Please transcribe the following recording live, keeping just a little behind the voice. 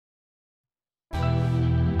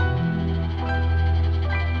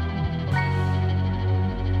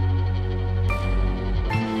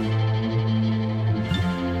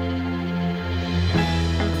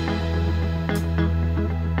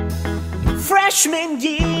freshman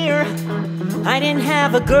year, I didn't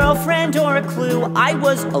have a girlfriend or a clue. I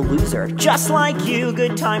was a loser, just like you.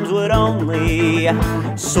 Good times would only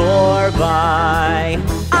soar by.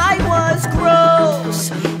 I was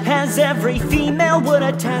gross, as every female would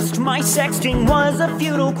attest. My sexting was a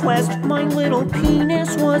futile quest. My little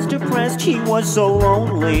penis was depressed. He was so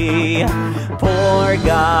lonely, poor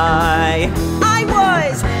guy. I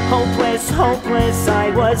was hopeless, hopeless. I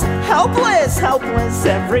was helpless, helpless.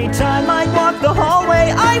 Every time I'd walk the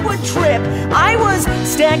hallway, I would trip. I was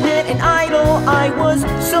stagnant and idle. I was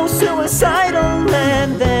so suicidal.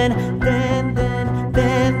 And then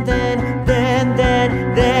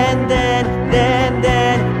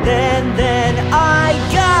I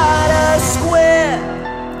got a squip.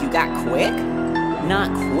 You got quick? Not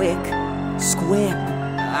quick, squip.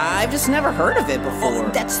 I've just never heard of it before. Oh,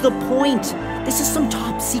 that's the point. This is some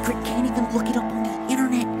top secret, can't even look it up on the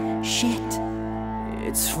internet shit.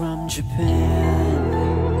 It's from Japan.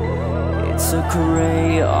 It's a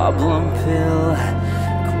gray oblong pill.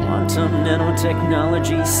 Quantum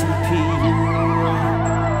nanotechnology CPU.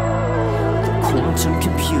 The quantum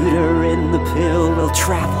computer in the pill will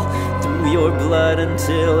travel through your blood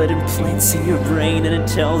until it implants in your brain and it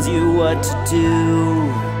tells you what to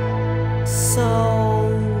do. So,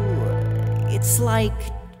 it's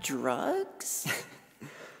like drugs?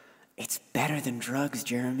 It's better than drugs,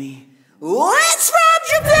 Jeremy. What's from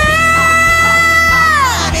Japan?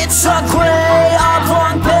 It's a gray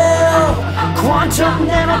oblong pill, quantum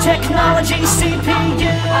nanotechnology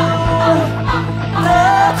CPU.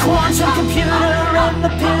 The quantum computer in the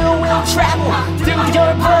pill will travel through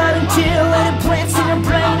your blood until it implants in your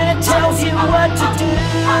brain and it tells you what to do.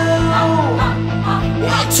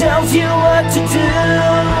 It tells you what to do.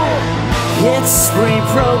 It's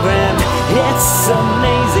pre-programmed, it's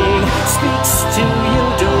amazing, speaks to you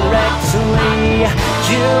directly.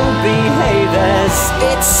 You behave as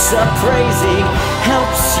it's appraising,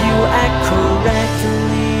 helps you act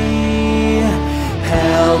correctly,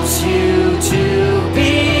 helps you to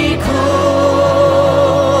be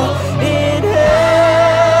cool. It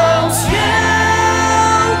helps you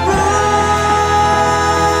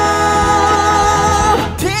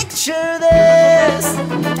rule. Picture this.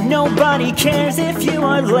 Nobody cares if you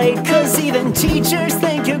are late, cause even teachers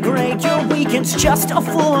think you're great. Your weekend's just a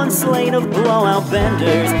full-on slate of blowout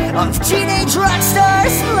benders, of teenage rock star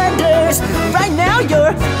splendors. Right now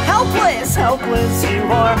you're helpless, helpless. You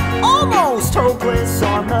are almost hopeless.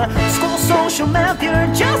 On the school social map you're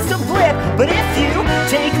just a blip. But if you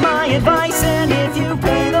take my advice and if you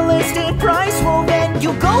pay the listed price, well then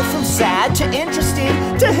you'll go from sad to interesting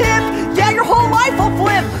to hip. Yeah, your whole life will